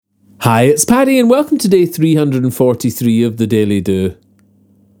Hi, it's Paddy and welcome to day 343 of the Daily Do.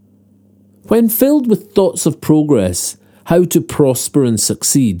 When filled with thoughts of progress, how to prosper and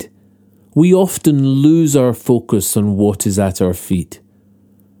succeed, we often lose our focus on what is at our feet.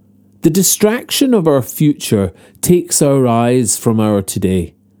 The distraction of our future takes our eyes from our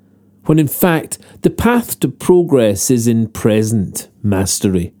today, when in fact the path to progress is in present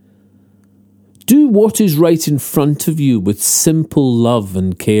mastery. Do what is right in front of you with simple love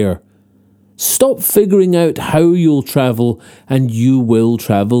and care. Stop figuring out how you'll travel and you will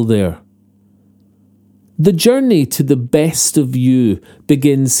travel there. The journey to the best of you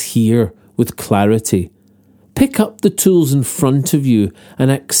begins here with clarity. Pick up the tools in front of you and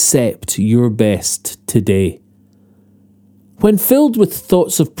accept your best today. When filled with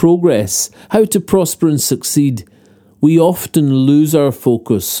thoughts of progress, how to prosper and succeed, we often lose our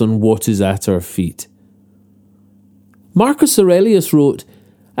focus on what is at our feet. Marcus Aurelius wrote,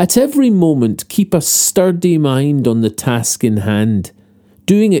 "At every moment keep a sturdy mind on the task in hand,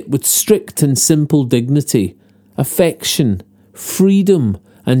 doing it with strict and simple dignity, affection, freedom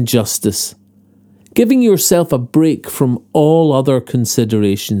and justice, giving yourself a break from all other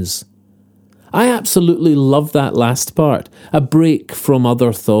considerations." I absolutely love that last part, a break from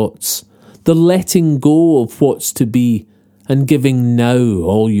other thoughts, the letting go of what's to be and giving now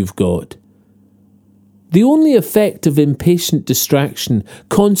all you've got. The only effect of impatient distraction,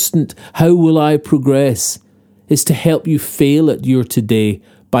 constant "how will I progress?" is to help you fail at your today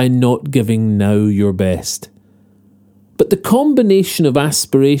by not giving now your best. But the combination of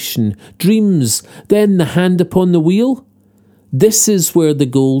aspiration, dreams, then the hand upon the wheel, this is where the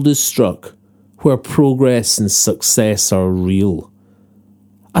gold is struck, where progress and success are real.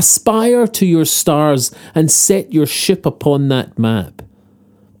 Aspire to your stars and set your ship upon that map.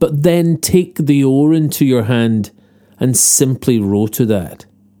 But then take the oar into your hand and simply row to that.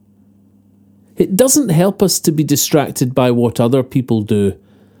 It doesn't help us to be distracted by what other people do.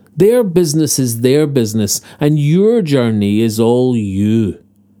 Their business is their business, and your journey is all you.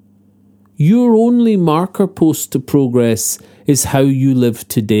 Your only marker post to progress is how you live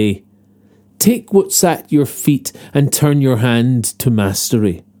today. Take what's at your feet and turn your hand to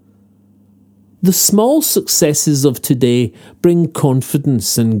mastery. The small successes of today bring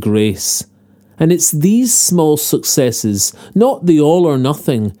confidence and grace, and it's these small successes, not the all or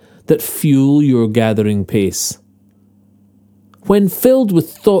nothing, that fuel your gathering pace. When filled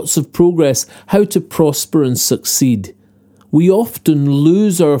with thoughts of progress, how to prosper and succeed, we often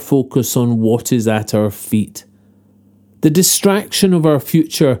lose our focus on what is at our feet. The distraction of our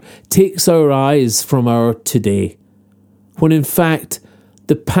future takes our eyes from our today, when in fact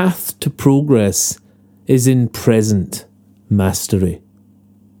the path to progress is in present mastery.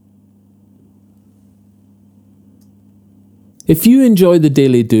 If you enjoy the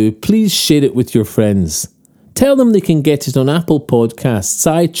Daily Do, please share it with your friends. Tell them they can get it on Apple Podcasts,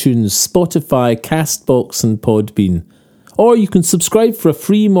 iTunes, Spotify, Castbox and Podbean. Or you can subscribe for a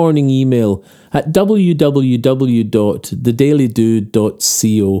free morning email at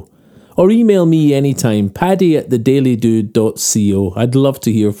www.thedailydo.co. Or email me anytime, paddy@thedailydo.co. I'd love to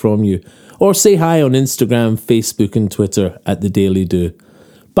hear from you. Or say hi on Instagram, Facebook and Twitter @The Daily Do.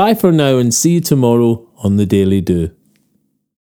 Bye for now and see you tomorrow on The Daily Do.